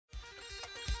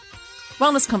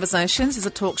Wellness Conversations is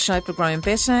a talk show for growing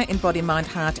better in body, mind,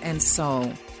 heart and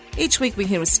soul. Each week we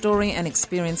hear a story and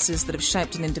experiences that have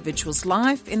shaped an individual's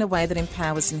life in a way that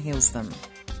empowers and heals them,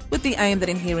 with the aim that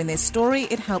in hearing their story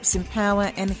it helps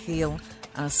empower and heal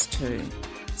us too.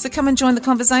 So come and join the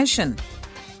conversation.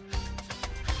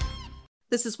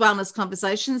 This is Wellness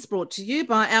Conversations, brought to you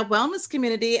by our wellness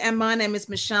community, and my name is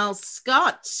Michelle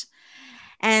Scott.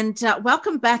 And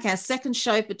welcome back, our second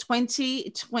show for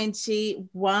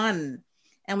 2021.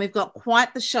 And we've got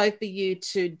quite the show for you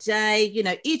today. You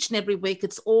know, each and every week,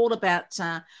 it's all about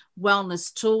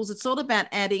wellness tools. It's all about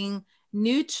adding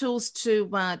new tools to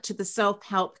the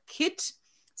self-help kit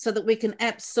so that we can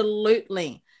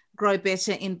absolutely grow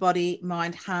better in body,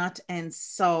 mind, heart, and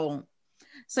soul.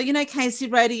 So, you know, Casey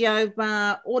Radio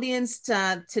audience,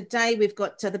 today we've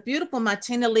got the beautiful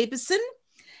Martina Lieberson.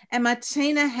 And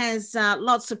Martina has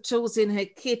lots of tools in her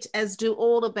kit, as do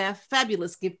all of our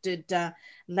fabulous gifted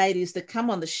ladies that come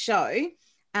on the show.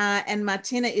 And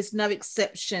Martina is no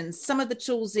exception. Some of the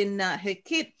tools in her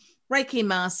kit: Reiki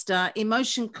Master,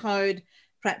 Emotion Code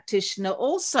Practitioner,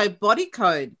 also Body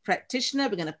Code Practitioner.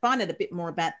 We're going to find out a bit more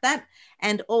about that.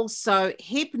 And also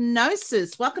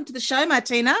Hypnosis. Welcome to the show,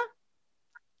 Martina.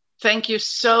 Thank you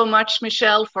so much,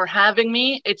 Michelle, for having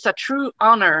me. It's a true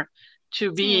honor to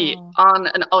be on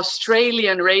an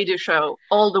Australian radio show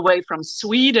all the way from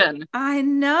Sweden. I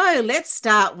know. Let's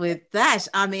start with that.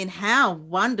 I mean, how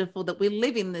wonderful that we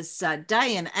live in this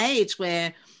day and age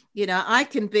where, you know, I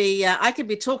can be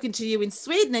talking to you in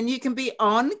Sweden and you can be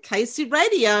on Casey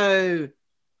Radio.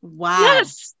 Wow.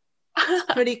 Yes.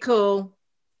 It's pretty cool.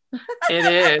 It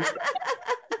is.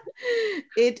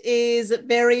 It is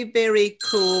very, very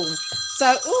cool.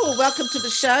 So, welcome to the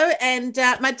show. And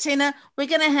Martina, we're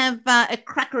going to have a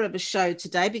cracker of a show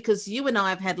today because you and I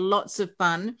have had lots of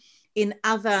fun on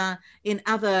our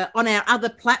other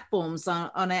platforms, on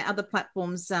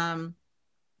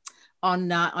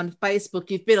Facebook.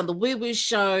 You've been on the Woo Woo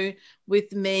Show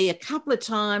with me a couple of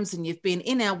times, and you've been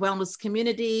in our wellness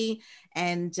community,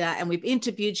 and we've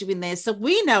interviewed you in there. So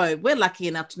we're lucky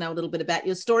enough to know a little bit about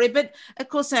your story. But of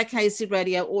course, our KC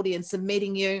Radio audience are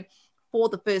meeting you for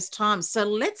the first time. So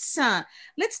let's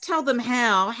tell them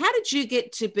how did you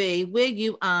get to be where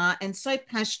you are and so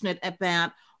passionate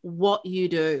about what you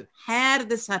do? How did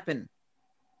this happen?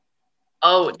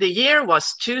 Oh, the year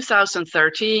was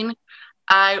 2013.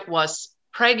 I was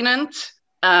pregnant.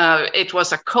 It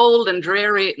was a cold and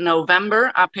dreary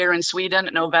November up here in Sweden.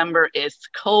 November is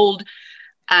cold.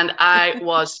 And I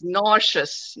was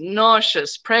nauseous,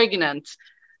 pregnant.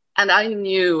 And I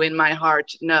knew in my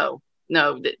heart, no,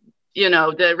 the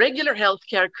regular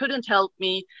healthcare couldn't help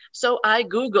me. So I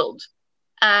Googled,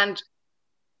 and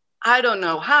I don't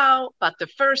know how, but the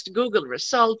first Google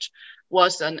result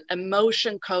was an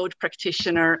emotion code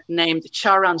practitioner named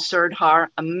Charan Surdhar,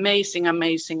 amazing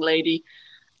lady.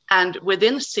 And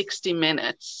within 60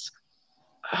 minutes,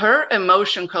 her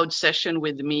emotion code session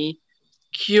with me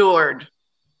cured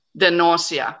the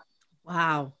nausea.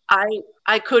 Wow.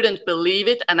 I couldn't believe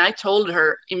it. And I told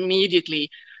her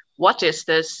immediately, what is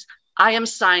this? I am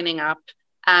signing up.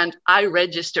 And I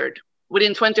registered.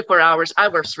 Within 24 hours, I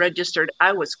was registered.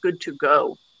 I was good to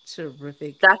go.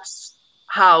 Terrific. That's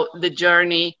how the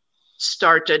journey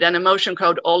started. And emotion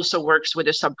code also works with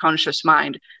the subconscious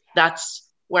mind. That's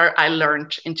where I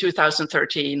learned in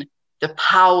 2013 the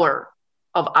power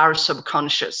of our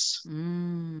subconscious.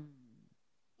 Yeah.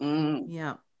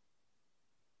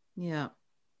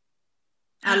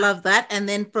 I love that. And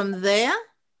then from there,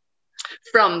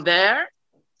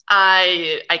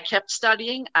 I kept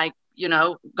studying. I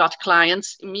got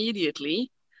clients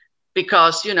immediately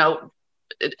because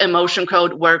emotion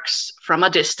code works from a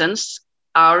distance.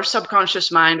 Our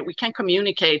subconscious mind, we can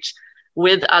communicate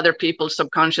with other people's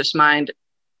subconscious mind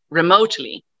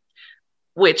remotely,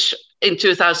 which in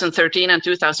 2013 and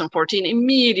 2014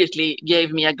 immediately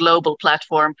gave me a global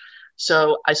platform.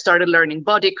 So I started learning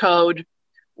body code,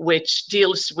 which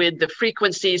deals with the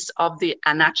frequencies of the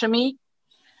anatomy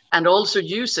and also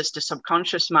uses the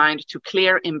subconscious mind to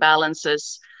clear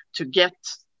imbalances, to get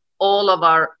all of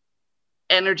our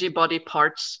energy body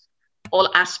parts, all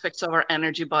aspects of our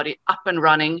energy body up and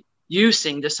running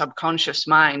using the subconscious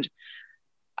mind.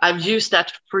 I've used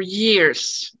that for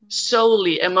years,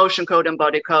 solely emotion code and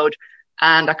body code.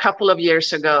 And a couple of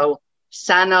years ago,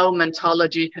 Sano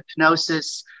Mentology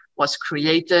Hypnosis was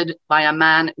created by a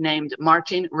man named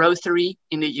Martin Rothery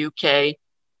in the UK.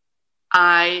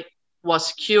 I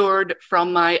was cured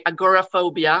from my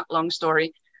agoraphobia, long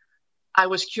story. I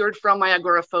was cured from my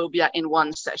agoraphobia in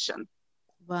one session.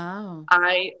 Wow.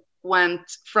 I went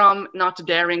from not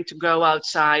daring to go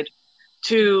outside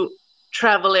to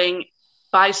traveling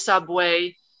by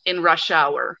subway in rush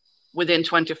hour within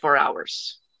 24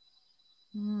 hours.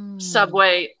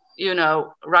 Subway,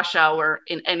 rush hour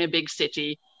in any big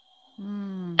city.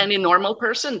 Any normal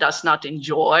person does not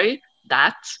enjoy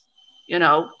that,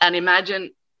 and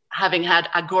imagine having had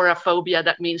agoraphobia.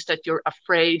 That means that you're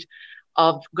afraid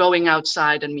of going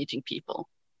outside and meeting people.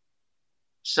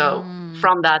 So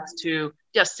from that to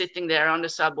just sitting there on the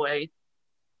subway,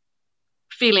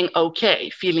 feeling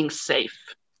okay, feeling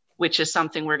safe, which is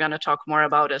something we're going to talk more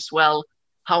about as well,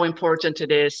 how important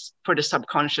it is for the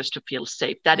subconscious to feel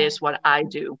safe. That is what I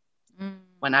do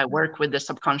when I work with the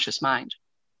subconscious mind.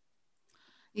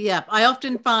 Yeah, I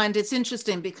often find it's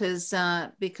interesting because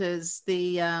the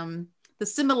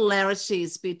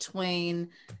similarities between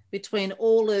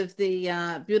all of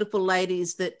the beautiful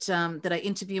ladies that I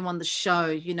interview on the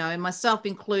show, myself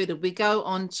included, we go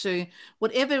on to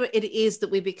whatever it is that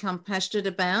we become passionate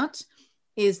about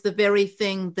is the very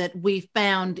thing that we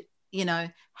found,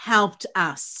 helped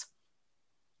us.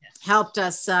 Helped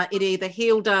us. It either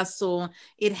healed us or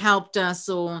it helped us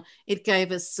or it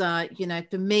gave us,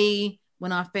 for me,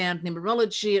 when I found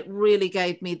numerology, it really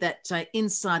gave me that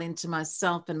insight into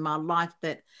myself and my life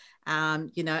that,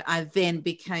 I then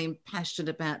became passionate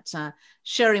about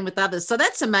sharing with others. So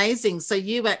that's amazing. So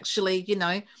you actually,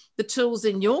 the tools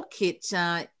in your kit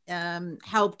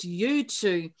helped you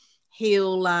to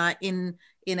heal in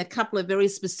a couple of very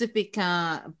specific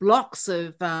blocks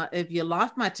of your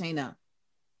life, Martina.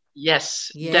 Yes,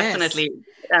 definitely.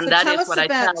 And so that is what I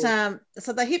tell.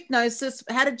 So the hypnosis,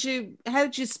 how did you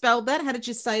spell that? How did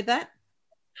you say that?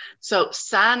 So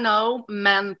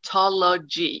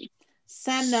Sanomentology.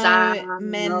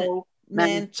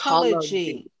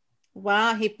 Sanomentology.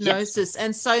 Wow, hypnosis. Yes.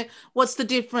 And so what's the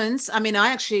difference? I mean,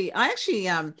 I did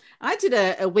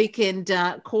a weekend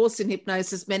course in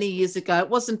hypnosis many years ago. It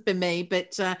wasn't for me,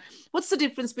 but what's the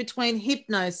difference between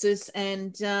hypnosis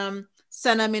and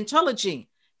sanomentology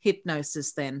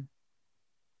hypnosis then?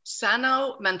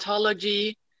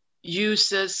 Sanomentology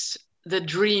uses the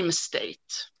dream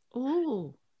state.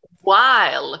 Ooh.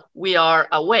 While we are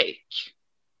awake.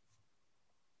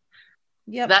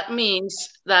 Yep. That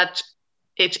means that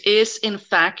it is, in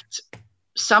fact,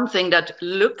 something that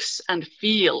looks and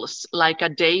feels like a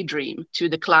daydream to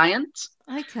the client.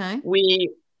 Okay.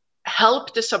 We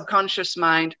help the subconscious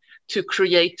mind to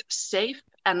create safe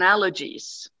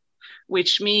analogies,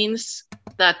 which means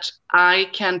that I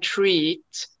can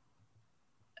treat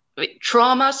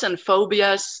traumas and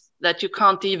phobias that you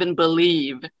can't even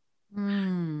believe,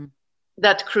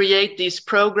 that create these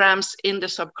programs in the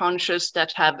subconscious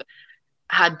that have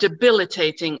had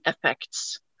debilitating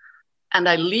effects. And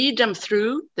I lead them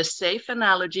through the safe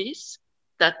analogies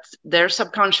that their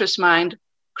subconscious mind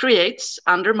creates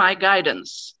under my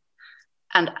guidance.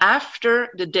 And after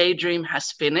the daydream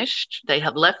has finished, they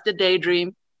have left the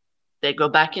daydream, they go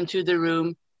back into the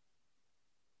room,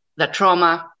 the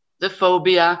trauma, the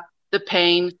phobia, the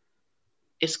pain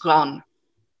is gone.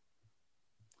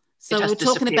 So we're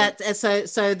talking about,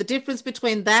 so the difference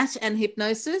between that and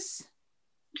hypnosis?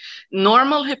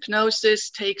 Normal hypnosis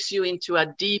takes you into a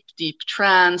deep, deep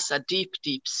trance, a deep,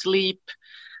 deep sleep.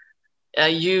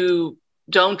 You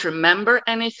don't remember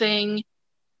anything.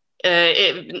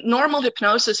 Normal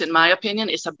hypnosis, in my opinion,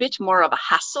 is a bit more of a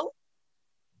hassle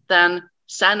than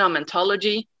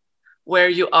sanomentology, where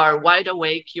you are wide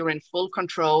awake, you're in full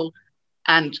control.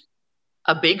 And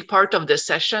a big part of the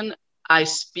session, I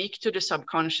speak to the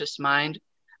subconscious mind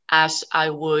as I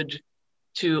would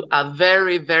to a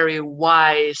very, very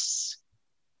wise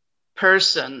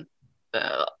person,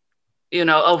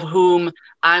 of whom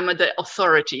I'm the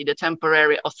authority, the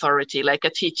temporary authority, like a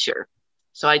teacher.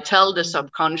 So I tell the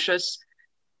subconscious,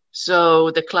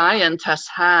 so the client has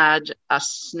had a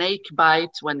snake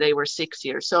bite when they were 6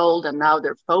 years old, and now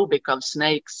they're phobic of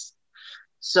snakes.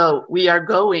 So we are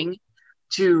going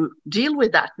to deal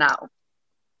with that now.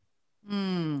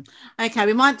 Okay,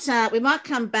 we might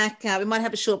come back. We might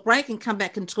have a short break and come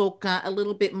back and talk a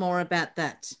little bit more about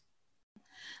that.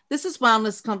 This is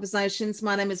Wellness Conversations.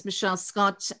 My name is Michelle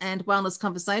Scott, and Wellness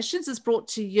Conversations is brought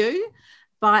to you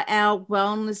by our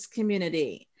wellness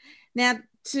community. Now,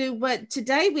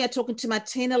 today we are talking to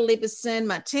Martina Leverson.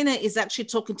 Martina is actually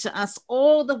talking to us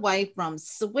all the way from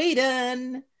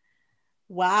Sweden.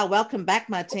 Wow, welcome back,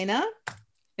 Martina.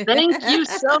 Thank you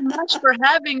so much for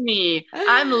having me.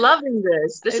 I'm loving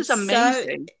this. This is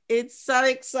amazing. It's so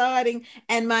exciting.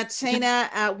 And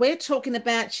Martina, we're talking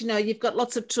about, you've got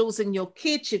lots of tools in your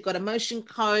kit. You've got emotion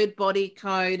code, body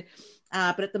code.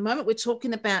 But at the moment, we're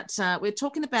talking about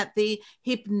the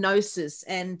hypnosis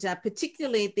and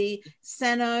particularly the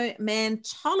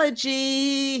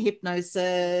sanomentology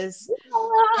hypnosis.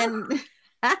 And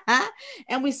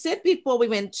And we said before we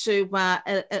went to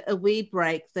a wee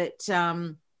break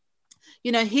that,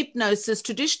 hypnosis,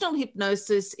 traditional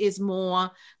hypnosis is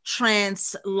more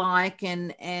trance-like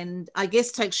and I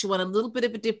guess takes you on a little bit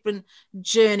of a different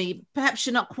journey. Perhaps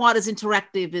you're not quite as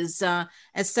interactive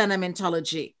as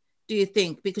sentimentology. Do you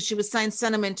think? Because she was saying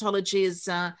sentimentology is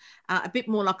a bit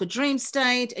more like a dream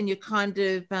state, and you're kind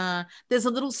of there's a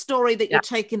little story that you're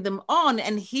taking them on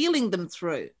and healing them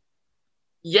through.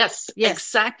 Yes,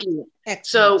 exactly.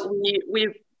 Excellent. So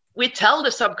we tell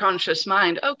the subconscious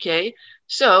mind, okay,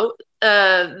 so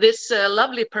this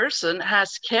lovely person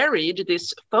has carried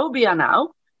this phobia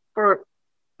now for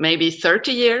maybe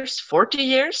 30 years, 40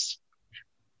 years,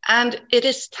 and it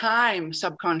is time,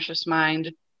 subconscious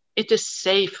mind. It is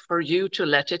safe for you to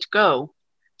let it go.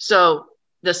 So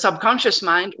the subconscious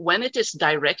mind, when it is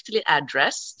directly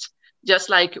addressed, just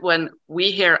like when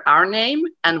we hear our name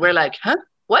and we're like, huh,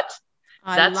 what?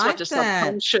 That's like what the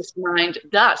subconscious mind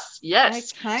does.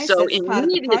 Yes. Okay, so that's immediately, part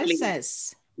of the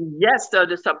process. Yes. So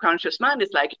the subconscious mind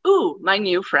is like, ooh, my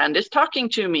new friend is talking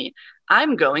to me.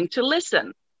 I'm going to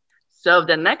listen. So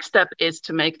the next step is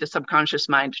to make the subconscious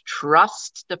mind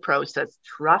trust the process,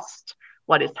 trust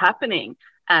what is happening.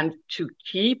 And to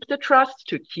keep the trust,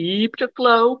 to keep the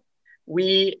flow,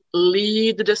 we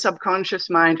lead the subconscious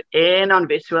mind in on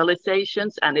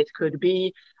visualizations, and it could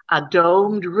be a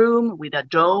domed room with a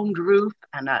domed roof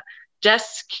and a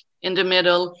desk in the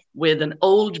middle with an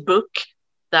old book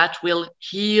that will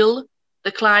heal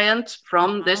the client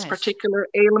from this particular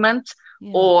ailment.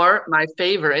 Yeah. Or my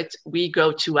favorite, we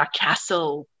go to a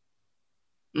castle.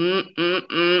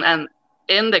 And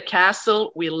in the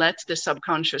castle, we let the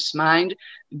subconscious mind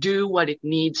do what it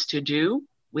needs to do.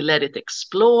 We let it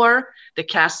explore. The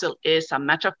castle is a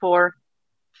metaphor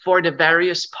for the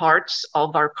various parts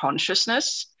of our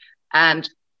consciousness. And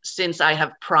since I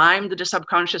have primed the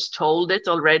subconscious, told it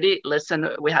already, listen,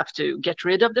 we have to get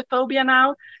rid of the phobia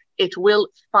now, it will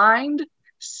find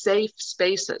safe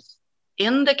spaces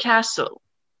in the castle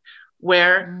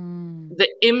where the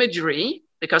imagery,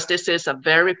 because this is a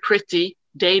very pretty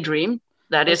daydream,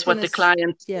 that is what the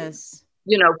client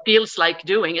feels like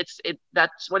doing.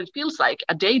 That's what it feels like,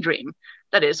 a daydream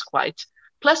that is quite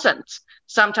pleasant.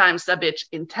 Sometimes a bit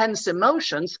intense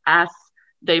emotions as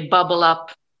they bubble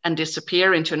up and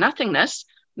disappear into nothingness,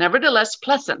 nevertheless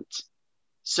pleasant.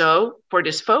 So for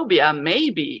this phobia,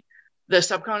 maybe the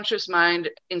subconscious mind,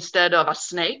 instead of a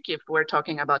snake, if we're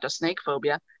talking about a snake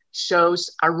phobia, shows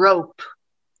a rope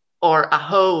or a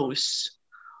hose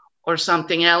or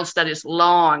something else that is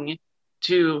long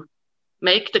to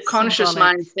make the conscious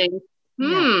mind think,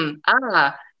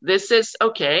 this is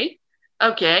okay.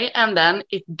 And then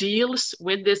it deals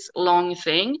with this long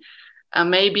thing.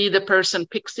 Maybe the person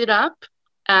picks it up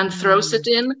and throws it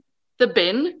in the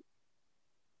bin,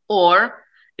 or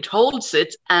it holds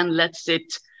it and lets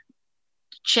it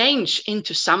change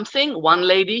into something. One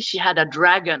lady, she had a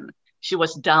dragon. She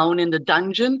was down in the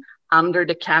dungeon under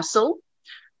the castle,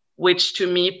 which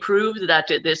to me proved that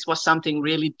this was something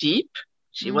really deep.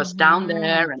 She was down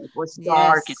there and it was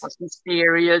dark, it was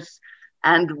mysterious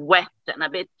and wet and a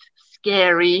bit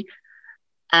scary.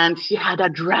 And she had a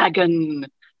dragon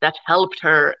that helped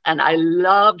her. And I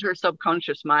loved her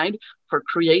subconscious mind for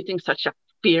creating such a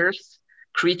fierce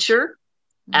creature.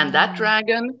 And that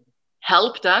dragon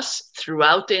helped us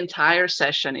throughout the entire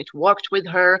session. It walked with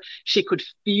her. She could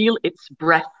feel its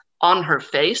breath on her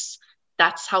face.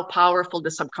 That's how powerful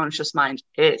the subconscious mind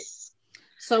is.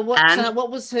 So what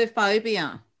was her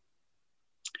phobia?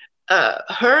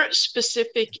 Her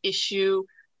specific issue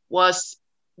was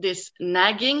this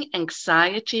nagging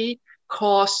anxiety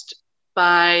caused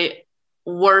by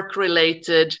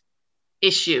work-related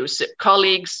issues.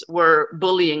 Colleagues were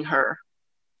bullying her.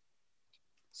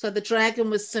 So the dragon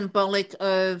was symbolic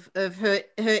of her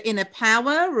inner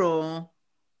power, or?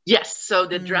 Yes. So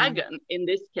the dragon, in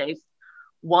this case,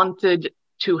 wanted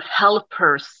to help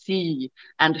her see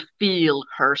and feel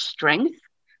her strength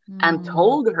and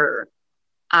told her,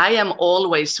 I am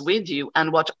always with you.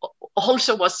 And what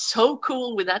also was so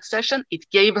cool with that session, it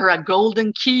gave her a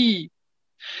golden key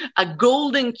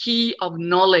of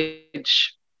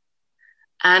knowledge.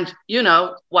 And,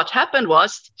 what happened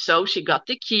was, so she got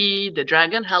the key, the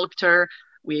dragon helped her.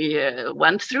 We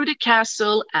went through the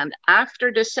castle, and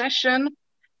after the session,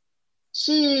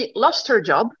 she lost her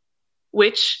job,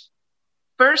 which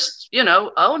first,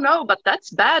 oh no, but that's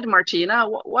bad, Martina.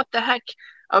 What the heck?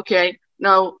 Okay,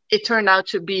 no, it turned out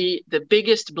to be the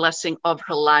biggest blessing of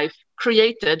her life,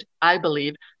 created, I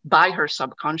believe, by her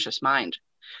subconscious mind.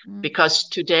 Because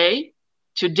today,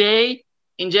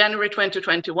 in January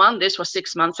 2021, this was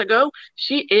 6 months ago,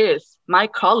 she is my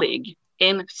colleague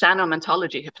in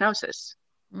Xenomentology hypnosis.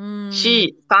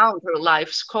 She found her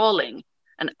life's calling.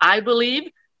 And I believe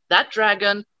that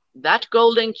dragon, that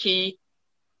golden key,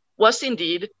 was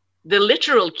indeed the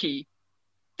literal key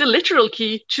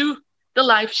to the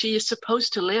life she is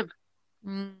supposed to live.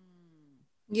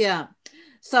 Yeah.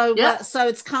 So, Yeah. So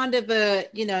it's kind of a,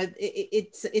 you know,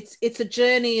 it's a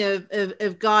journey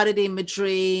of guided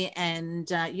imagery, and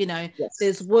you know, Yes.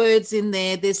 there's words in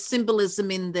there, there's symbolism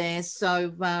in there.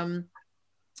 So,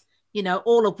 you know,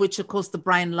 all of which, of course, the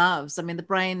brain loves. I mean, the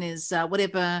brain is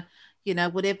whatever, you know,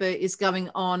 whatever is going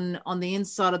on the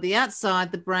inside or the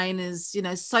outside, the brain is, you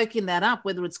know, soaking that up,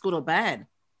 whether it's good or bad.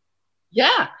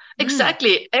 Yeah,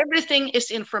 exactly. Everything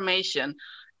is information.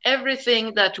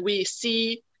 Everything that we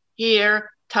see, hear,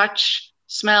 touch,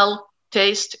 smell,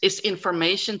 taste is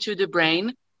information to the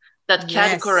brain that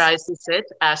categorizes it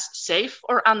as safe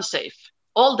or unsafe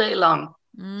all day long.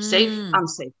 Safe,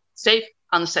 unsafe, safe,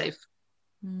 unsafe.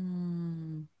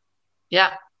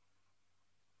 Yeah.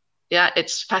 Yeah,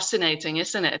 it's fascinating,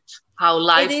 isn't it? How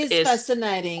life is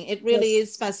fascinating. It really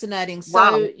is fascinating. So,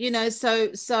 wow. You know,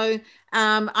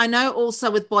 I know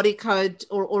also with body code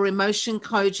or emotion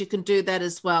code, you can do that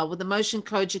as well. With emotion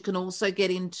code, you can also get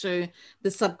into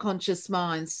the subconscious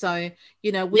mind. So,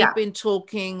 you know, we've been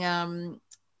talking,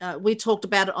 we talked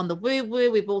about it on the Woo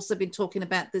Woo. We've also been talking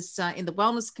about this in the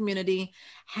wellness community,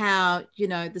 how, you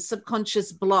know, the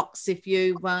subconscious blocks, if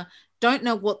you don't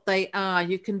know what they are,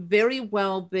 you can very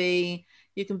well be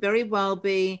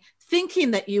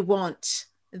thinking that you want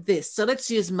this. So let's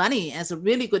use money as a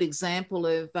really good example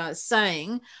of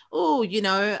saying, oh, you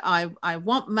know, I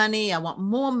want money. I want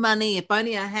more money. If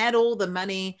only I had all the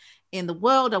money in the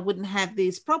world, I wouldn't have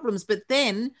these problems. But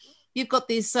then you've got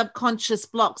these subconscious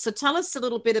blocks. So tell us a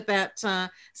little bit about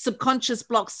subconscious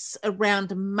blocks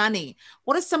around money.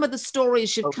 What are some of the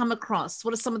stories you've come across?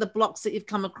 What are some of the blocks that you've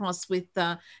come across with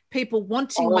people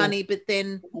wanting money, but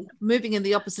then moving in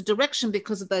the opposite direction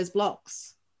because of those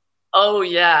blocks? Oh,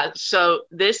 yeah. So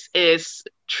this is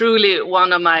truly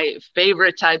one of my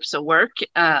favorite types of work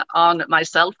on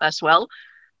myself as well.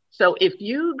 So if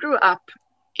you grew up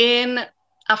in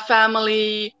a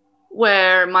family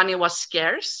where money was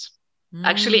scarce,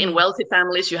 actually in wealthy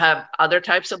families, you have other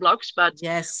types of blocks, but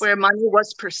where money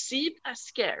was perceived as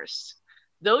scarce,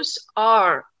 those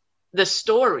are the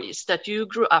stories that you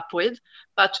grew up with,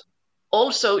 but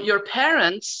also your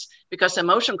parents, because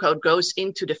emotion code goes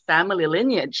into the family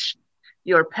lineage.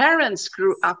 Your parents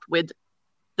grew up with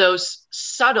those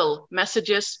subtle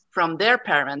messages from their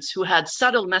parents, who had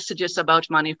subtle messages about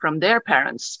money from their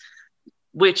parents,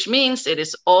 which means it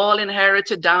is all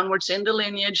inherited downwards in the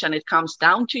lineage, and it comes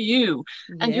down to you.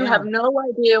 And you have no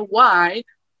idea why,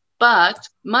 but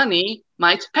money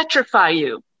might petrify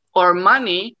you, or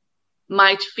money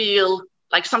might feel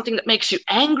like something that makes you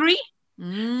angry.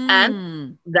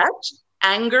 And that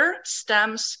anger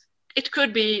stems, it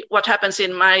could be what happens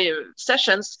in my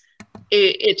sessions.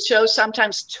 It shows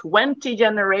sometimes 20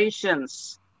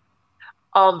 generations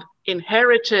of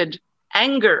inherited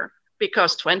anger,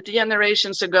 because 20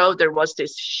 generations ago, there was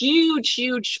this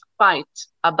huge fight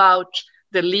about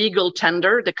the legal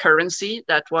tender, the currency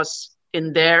that was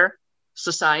in their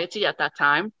society at that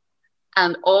time.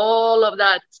 And all of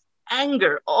that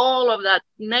anger, all of that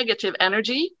negative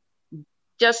energy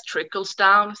just trickles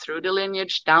down through the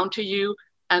lineage down to you,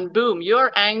 and boom,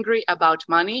 you're angry about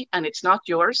money, and it's not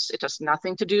yours. It has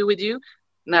nothing to do with you.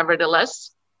 Nevertheless,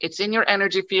 it's in your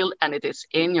energy field, and it is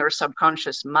in your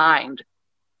subconscious mind.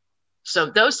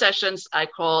 So those sessions I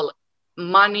call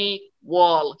money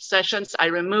wall sessions. I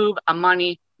remove a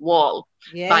money wall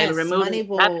by removing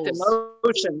trapped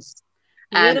emotions.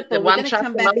 Beautiful. And the one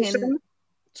trapped emotion. And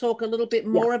talk a little bit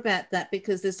more about that,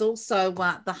 because there's also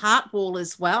the heart wall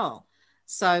as well.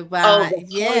 So which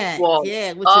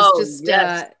is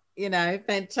just you know,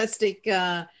 fantastic.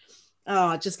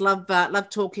 I just love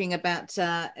talking about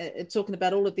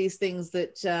all of these things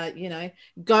that you know,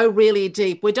 go really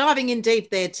deep. We're diving in deep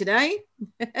there today.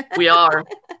 We are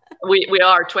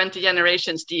 20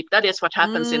 generations deep. That is what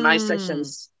happens in my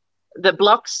sessions. The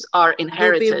blocks are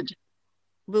inherited.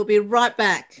 We'll be right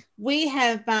back. We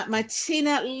have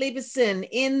Martina Leibesson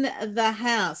in the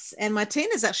house, and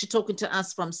Martina is actually talking to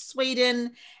us from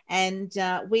Sweden, and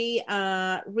we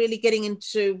are really getting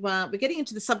into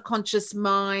the subconscious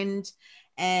mind,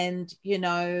 and you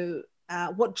know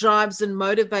what drives and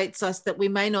motivates us that we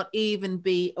may not even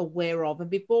be aware of. And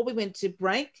before we went to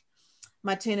break,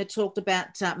 Martina talked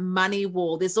about money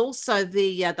wall. There's also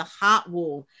the heart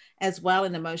wall as well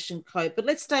in emotion code. But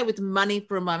let's stay with money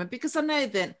for a moment, because I know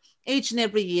that each and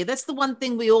every year, that's the one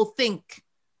thing we all think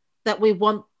that we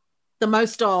want the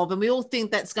most of, and we all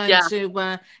think that's going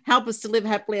to help us to live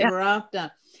happily ever after.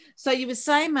 So you were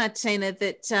saying, Martina,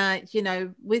 that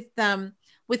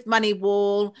with Money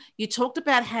Wall, you talked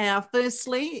about how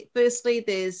firstly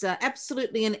there's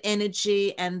absolutely an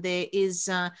energy, and there's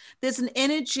an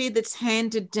energy that's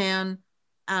handed down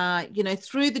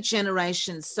through the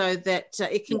generations, so that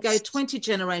it can go 20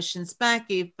 generations back.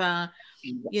 If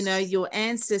your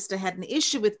ancestor had an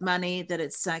issue with money, that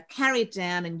it's carried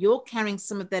down, and you're carrying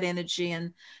some of that energy.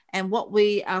 And what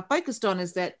we are focused on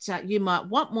is that you might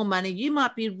want more money. You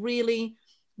might be really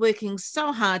working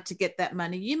so hard to get that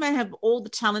money. You may have all the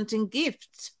talent and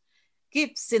gifts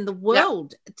in the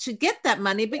world to get that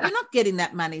money, but you're not getting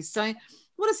that money. So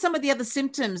what are some of the other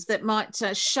symptoms that might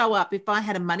show up if I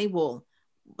had a money wall?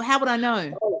 How would I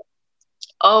know?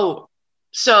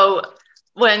 So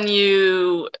when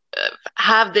you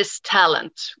have this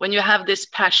talent, when you have this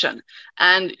passion,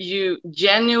 and you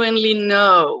genuinely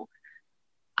know,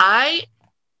 I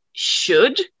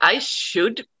should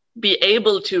be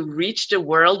able to reach the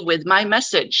world with my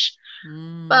message.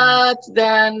 But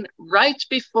then right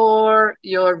before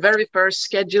your very first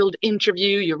scheduled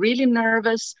interview, you're really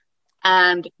nervous,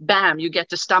 and bam, you get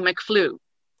the stomach flu.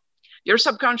 Your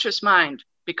subconscious mind,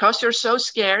 because you're so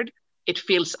scared, it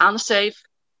feels unsafe,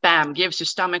 bam, gives you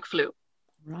stomach flu.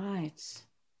 Right.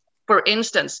 For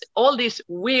instance, all these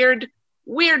weird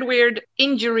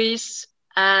injuries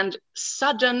and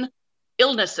sudden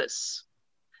illnesses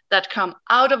that come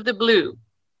out of the blue.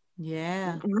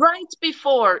 Yeah. Right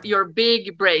before your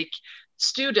big break.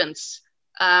 Students,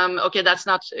 that's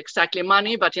not exactly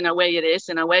money, but in a way it is.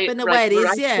 Right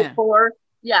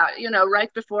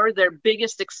before their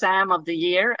biggest exam of the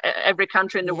year. Every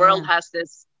country in the world has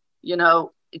this,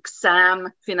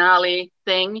 exam finale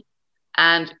thing.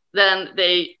 And then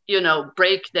they,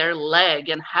 break their leg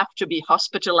and have to be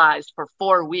hospitalized for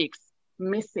 4 weeks,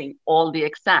 missing all the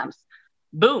exams.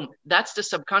 Boom, that's the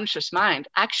subconscious mind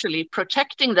actually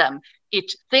protecting them.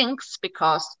 It thinks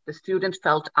because the student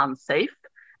felt unsafe,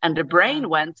 and the brain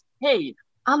went, hey,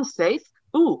 unsafe.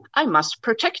 Ooh, I must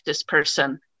protect this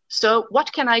person. So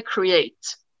what can I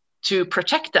create to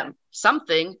protect them?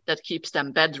 Something that keeps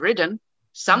them bedridden,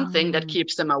 something that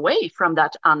keeps them away from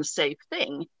that unsafe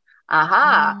thing.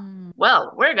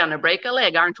 Well, we're going to break a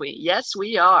leg, aren't we? Yes,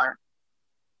 we are.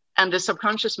 And the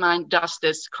subconscious mind does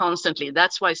this constantly.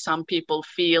 That's why some people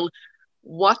feel,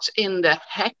 what in the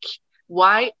heck?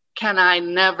 Why can I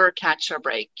never catch a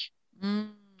break?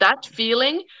 That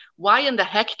feeling, why in the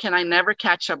heck can I never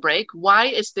catch a break? Why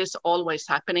is this always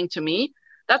happening to me?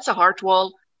 That's a heart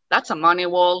wall. That's a money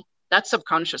wall. That's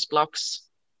subconscious blocks,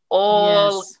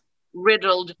 all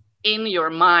riddled in your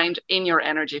mind, in your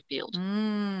energy field.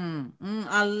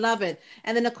 I love it.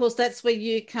 And then, of course, that's where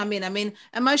you come in. I mean,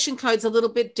 emotion code's a little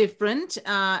bit different.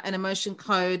 An emotion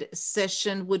code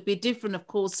session would be different, of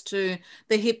course, to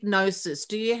the hypnosis.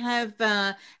 Do you have,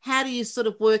 how do you sort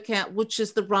of work out which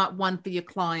is the right one for your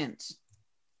client?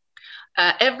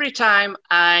 Every time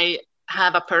I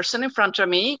have a person in front of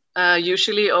me,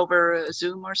 usually over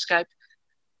Zoom or Skype,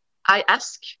 I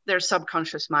ask their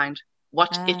subconscious mind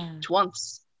what it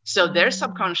wants. So their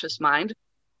subconscious mind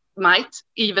might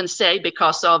even say,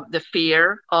 because of the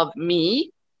fear of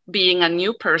me being a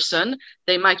new person,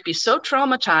 they might be so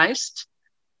traumatized,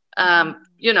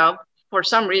 for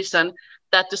some reason,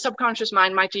 that the subconscious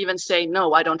mind might even say,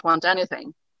 no, I don't want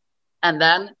anything. And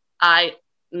then I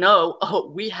know,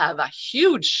 we have a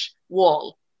huge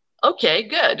wall. Okay,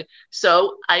 good.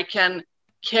 So I can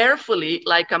carefully,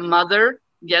 like a mother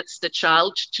gets the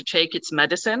child to take its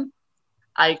medicine,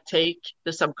 I take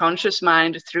the subconscious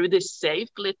mind through this safe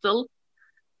little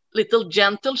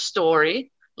gentle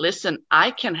story. Listen,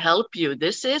 I can help you.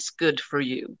 This is good for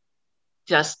you.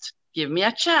 Just give me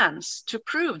a chance to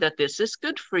prove that this is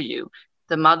good for you.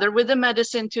 The mother with the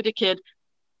medicine to the kid,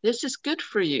 this is good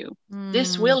for you.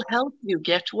 This will help you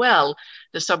get well.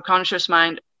 The subconscious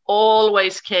mind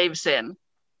always caves in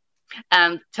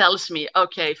and tells me,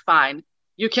 okay, fine,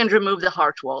 you can remove the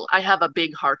heart wall. I have a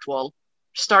big heart wall.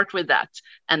 Start with that.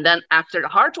 And then after the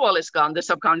heart wall is gone, the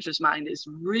subconscious mind is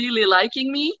really liking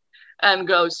me and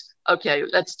goes, okay,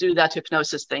 let's do that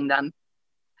hypnosis thing then.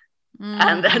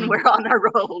 And then we're on a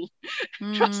roll.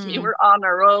 Trust me, we're on a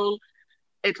roll.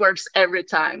 It works every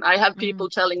time. I have people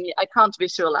telling me, I can't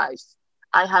visualize.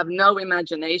 I have no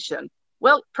imagination.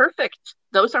 Well, perfect.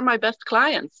 Those are my best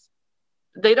clients.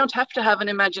 They don't have to have an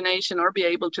imagination or be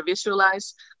able to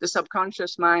visualize. The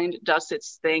subconscious mind does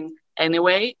its thing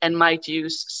anyway and might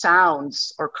use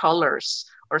sounds or colors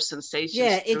or sensations.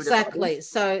 Yeah, exactly.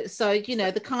 So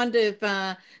the kind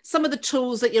of some of the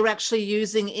tools that you're actually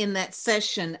using in that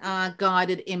session are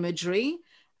guided imagery,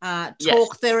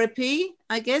 talk therapy,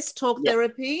 I guess,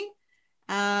 therapy.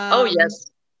 Oh,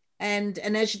 yes. And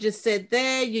as you just said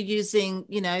there, you're using,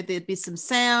 there'd be some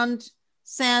sound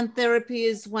therapy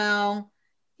as well.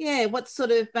 Yeah, what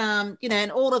sort of,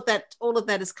 and all of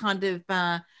that is kind of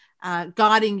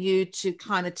guiding you to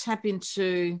kind of tap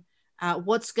into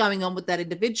what's going on with that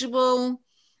individual.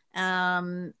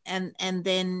 And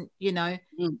then,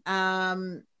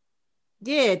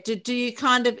 do you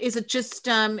kind of, is it just,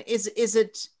 is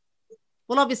it,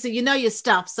 well, obviously, your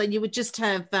stuff. So you would just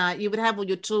have, you would have all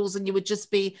your tools and you would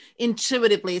just be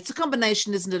intuitively, it's a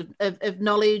combination, isn't it, of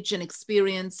knowledge and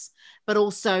experience, but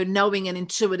also knowing and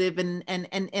intuitive and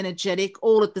energetic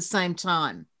all at the same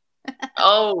time.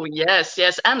 Oh, yes.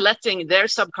 And letting their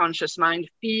subconscious mind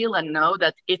feel and know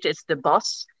that it is the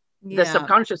boss. The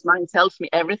subconscious mind tells me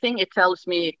everything. It tells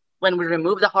me when we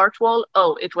remove the heart wall,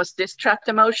 oh, it was this trapped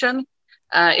emotion.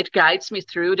 It guides me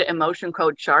through the emotion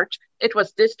code chart. It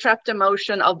was this trapped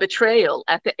emotion of betrayal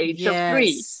at the age of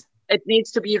 3. It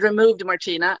needs to be removed,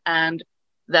 Martina, and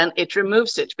then it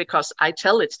removes it because I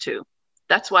tell it to.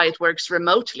 That's why it works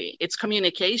remotely. It's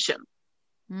communication.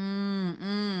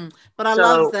 But I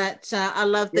love that. I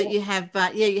love that you have,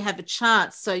 you have a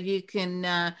chart, so you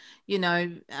can, you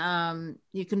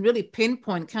can really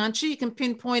pinpoint, can't you? You can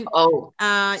pinpoint,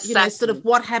 sort of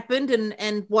what happened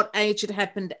and what age it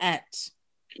happened at.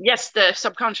 Yes, the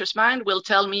subconscious mind will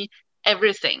tell me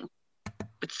everything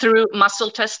through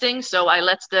muscle testing. So I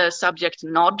let the subject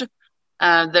nod.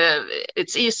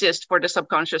 It's easiest for the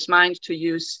subconscious mind to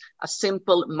use a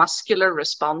simple muscular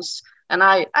response. And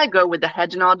I go with the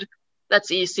head nod.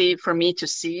 That's easy for me to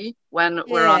see when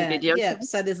we're on video. Yeah,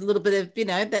 so there's a little bit of,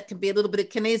 that can be a little bit of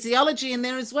kinesiology in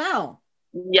there as well.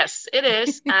 Yes, it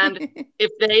is. And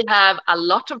if they have a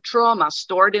lot of trauma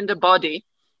stored in the body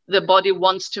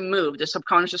wants to move. The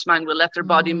subconscious mind will let their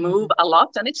body move a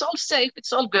lot, and it's all safe.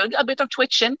 It's all good. A bit of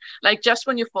twitching, like just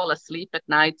when you fall asleep at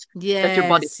night, that your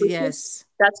body twitches.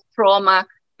 That's trauma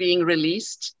being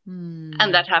released.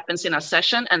 And that happens in a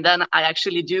session. And then I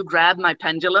actually do grab my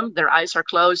pendulum. Their eyes are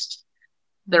closed.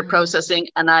 They're processing.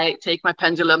 And I take my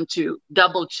pendulum to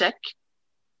double check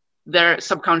their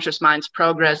subconscious mind's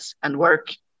progress and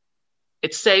work.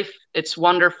 It's safe. It's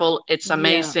wonderful. It's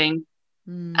amazing.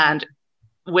 And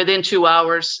within 2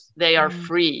 hours, they are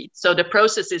free. So the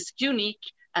process is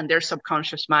unique, and their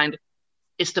subconscious mind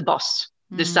is the boss.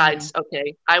 Decides,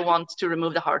 okay, I want to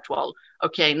remove the heart wall.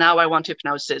 Okay, now I want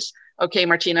hypnosis. Okay,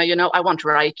 Martina, I want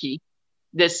Reiki.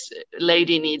 This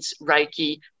lady needs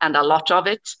Reiki and a lot of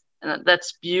it. And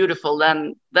that's beautiful.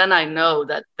 Then I know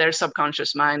that their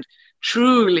subconscious mind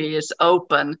truly is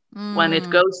open. When it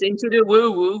goes into the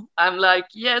woo-woo, I'm like,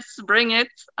 yes, bring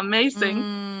it.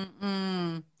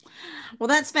 Amazing. Well,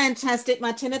 that's fantastic,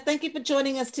 Martina. Thank you for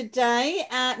joining us today.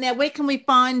 Now, where can we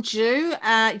find you?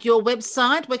 Your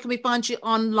website, where can we find you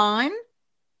online?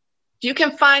 You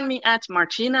can find me at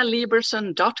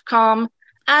martinaliberson.com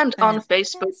and on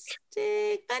Facebook.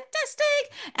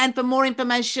 Fantastic. And for more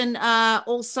information,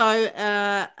 also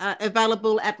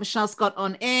available at Michelle Scott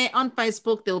On Air on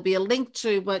Facebook. There'll be a link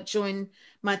to join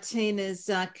Martina's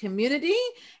community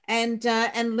and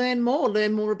learn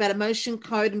more about emotion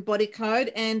code and body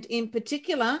code, and in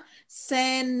particular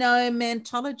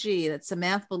Sanomantology. That's a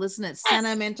mouthful, isn't it?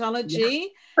 Sanomantology,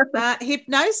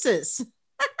 hypnosis.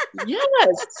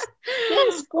 Yes.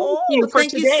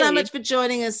 Thank you so much for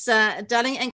joining us,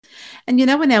 darling. And in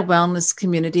our wellness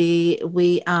community,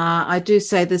 I do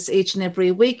say this each and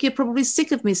every week. You're probably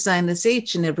sick of me saying this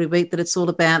each and every week, that it's all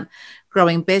about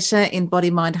growing better in body,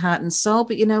 mind, heart, and soul.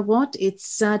 But you know what?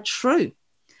 It's true.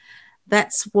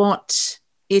 That's what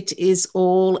it is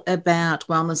all about.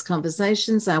 Wellness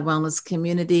Conversations, our wellness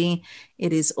community.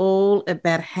 It is all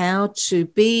about how to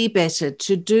be better,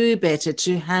 to do better,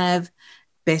 to have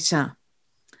better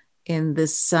in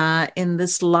this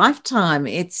lifetime.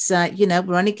 It's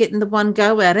we're only getting the one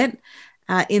go at it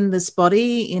in this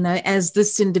body. As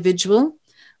this individual,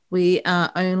 we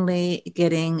are only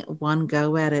getting one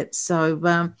go at it. So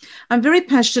I'm very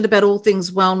passionate about all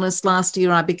things wellness. Last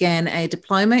year, I began a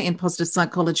diploma in positive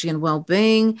psychology and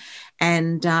well-being,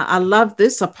 and I love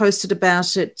this. I posted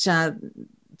about it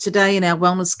today in our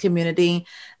wellness community,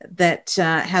 that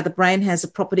how the brain has a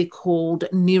property called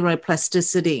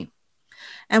neuroplasticity.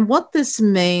 And what this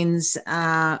means,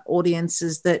 audience,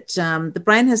 is that the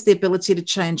brain has the ability to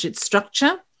change its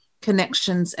structure,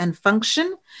 connections, and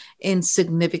function in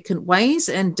significant ways,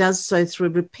 and does so through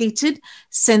repeated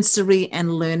sensory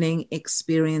and learning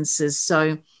experiences.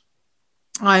 So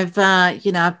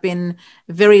I've been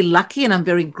very lucky, and I'm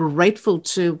very grateful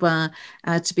to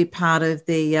be part of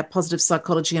the Positive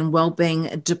Psychology and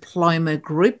Wellbeing Diploma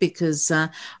group, because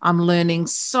I'm learning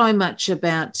so much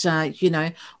about,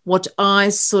 what I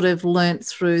sort of learnt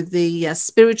through the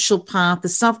spiritual path, the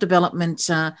self-development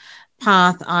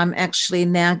path. I'm actually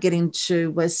now getting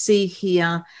to see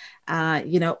here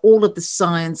all of the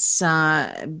science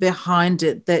behind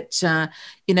it, that,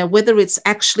 whether it's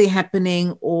actually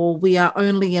happening or we are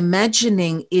only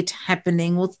imagining it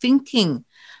happening or thinking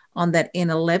on that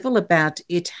inner level about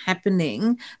it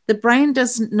happening, the brain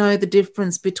doesn't know the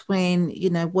difference between,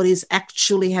 what is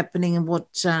actually happening and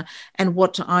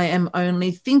what I am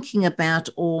only thinking about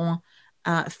or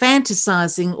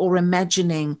fantasizing or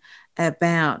imagining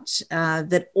about.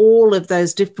 That all of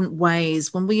those different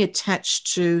ways, when we attach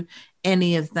to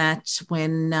any of that,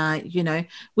 when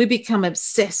we become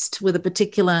obsessed with a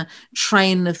particular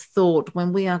train of thought,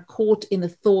 when we are caught in a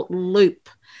thought loop,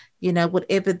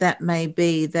 whatever that may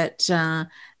be, that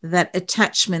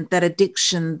attachment, that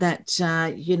addiction, that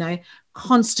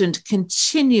constant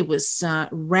continuous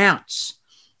route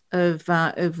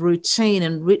of routine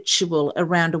and ritual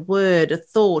around a word, a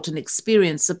thought, an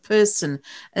experience, a person,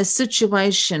 a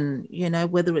situation,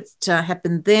 whether it's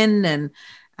happened then and,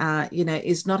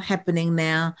 is not happening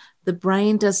now. The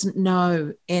brain doesn't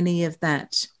know any of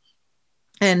that.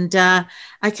 And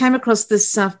I came across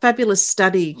this fabulous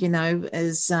study,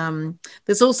 as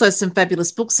there's also some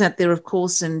fabulous books out there, of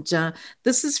course. And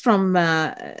this is from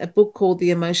a book called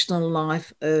The Emotional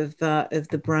Life of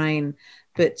the Brain.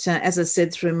 But as I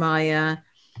said, through my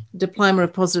Diploma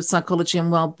of Positive Psychology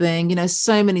and Wellbeing,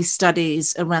 so many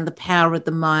studies around the power of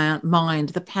the mind,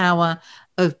 the power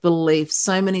of belief,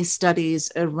 so many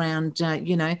studies around,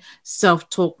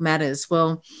 self-talk matters.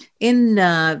 Well, in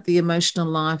The Emotional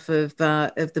Life of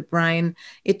the Brain,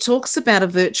 it talks about a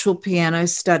virtual piano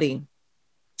study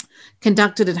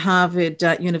conducted at Harvard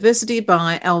University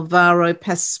by Alvaro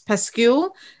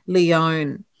Pascual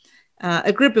Leon.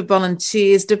 A group of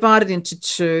volunteers divided into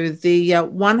two. The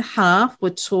one half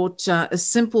were taught a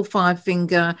simple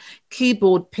 5-finger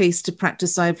keyboard piece to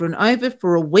practice over and over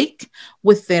for a week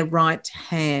with their right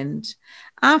hand.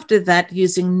 After that,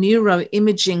 using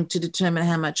neuroimaging to determine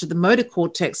how much of the motor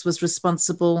cortex was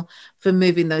responsible for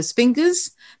moving those fingers,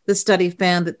 the study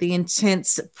found that the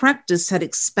intense practice had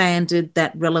expanded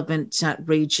that relevant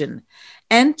region.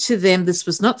 And to them, this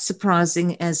was not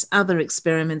surprising, as other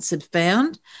experiments had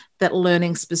found that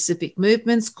learning specific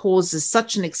movements causes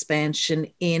such an expansion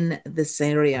in this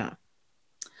area.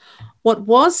 What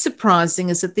was surprising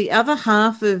is that the other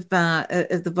half of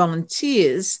the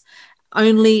volunteers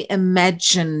only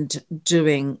imagined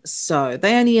doing so.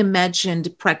 They only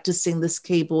imagined practicing this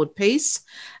keyboard piece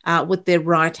with their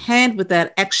right hand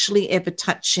without actually ever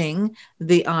touching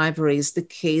the ivories, the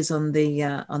keys on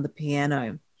the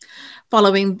piano.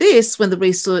 Following this, when the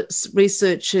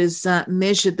researchers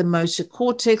measured the motor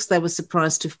cortex, they were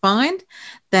surprised to find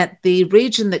that the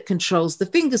region that controls the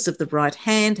fingers of the right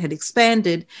hand had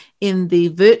expanded in the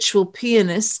virtual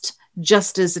pianist,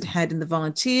 just as it had in the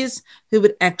volunteers who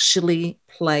had actually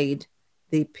played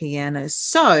the piano.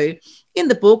 So in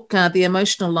the book, The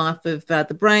Emotional Life of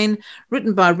the Brain,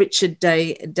 written by Richard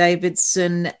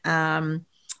Davidson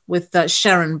with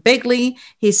Sharon Begley,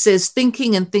 he says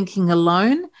thinking and thinking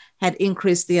alone had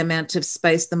increased the amount of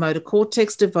space the motor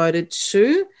cortex devoted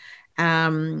to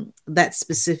that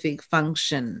specific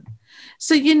function.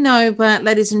 So,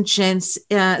 ladies and gents,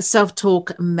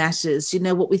 self-talk matters.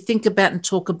 What we think about and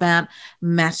talk about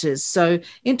matters. So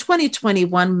in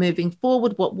 2021, moving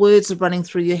forward, what words are running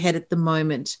through your head at the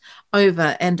moment,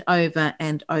 over and over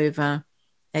and over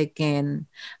again?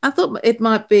 I thought it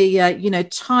might be,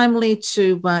 timely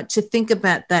to think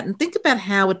about that and think about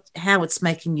how it's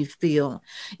making you feel.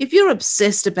 If you're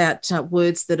obsessed about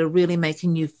words that are really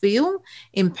making you feel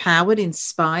empowered,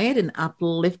 inspired, and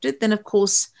uplifted, then of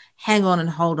course hang on and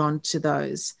hold on to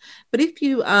those. But if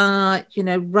you are,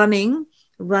 running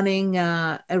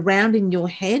around in your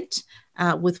head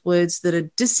with words that are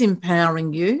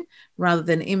disempowering you rather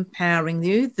than empowering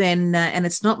you, then and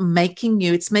it's not making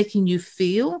you, it's making you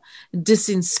feel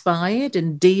disinspired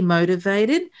and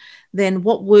demotivated, then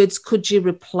what words could you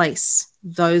replace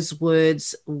those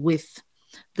words with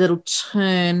that'll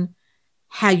turn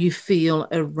how you feel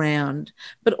around?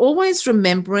 But always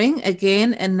remembering,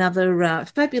 again, another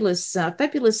fabulous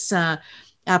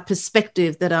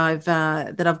perspective that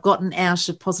I've gotten out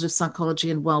of positive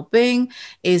psychology and well-being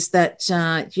is that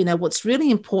what's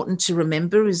really important to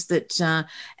remember is that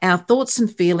our thoughts and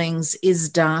feelings is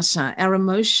data. Our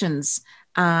emotions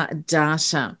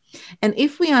data. And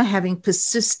if we are having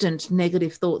persistent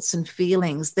negative thoughts and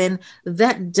feelings, then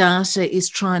that data is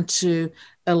trying to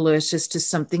alert us to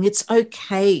something. It's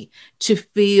okay to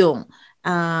feel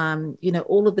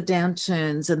all of the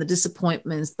downturns and the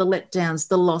disappointments, the letdowns,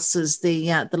 the losses,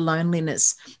 the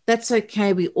loneliness. That's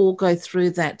okay. We all go through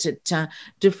that at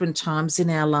different times in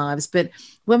our lives. But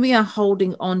when we are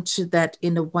holding on to that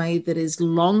in a way that is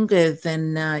longer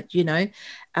than,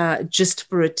 just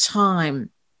for a time,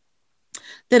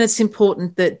 then it's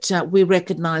important that we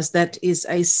recognize that is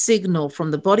a signal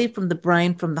from the body, from the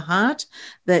brain, from the heart,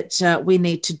 that we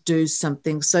need to do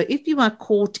something. So if you are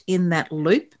caught in that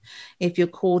loop, if you're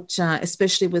caught,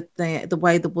 especially with the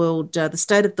way the world, the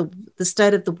state of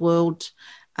the world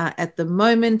at the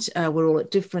moment, we're all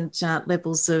at different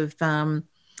levels of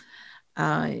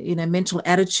mental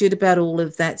attitude about all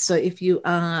of that. So if you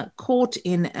are caught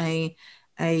in a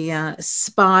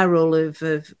spiral of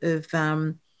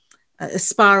a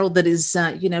spiral that is,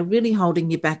 really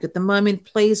holding you back at the moment,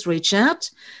 please reach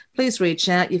out. Please reach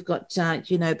out. You've got,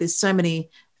 there's so many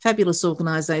fabulous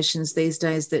organisations these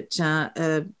days that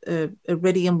are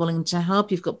ready and willing to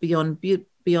help. You've got Beyond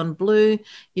Blue,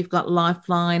 you've got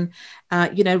Lifeline.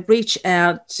 Reach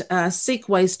out, seek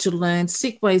ways to learn,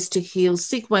 seek ways to heal,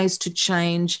 seek ways to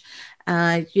change.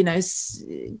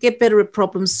 Get better at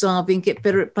problem solving, get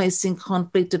better at facing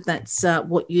conflict if that's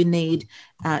what you need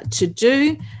to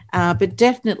do. But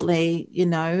definitely,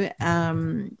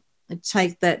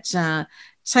 take that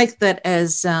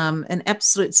as an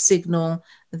absolute signal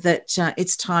that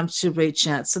it's time to reach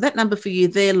out. So that number for you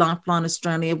there, Lifeline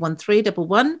Australia,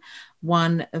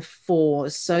 131114.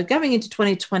 So going into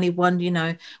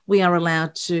 2021, we are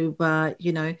allowed to,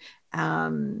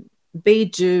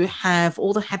 do have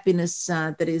all the happiness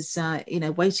that is,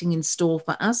 waiting in store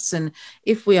for us. And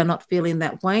if we are not feeling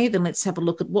that way, then let's have a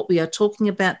look at what we are talking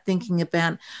about, thinking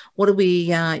about. What are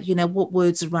we, what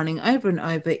words are running over and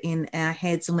over in our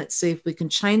heads, and let's see if we can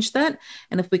change that.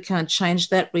 And if we can't change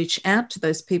that, reach out to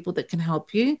those people that can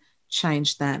help you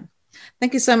change that.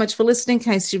 Thank you so much for listening.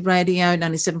 KC Radio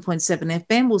 97.7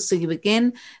 FM. We'll see you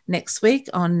again next week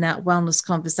on Wellness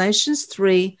Conversations,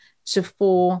 3 to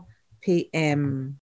 4 p.m.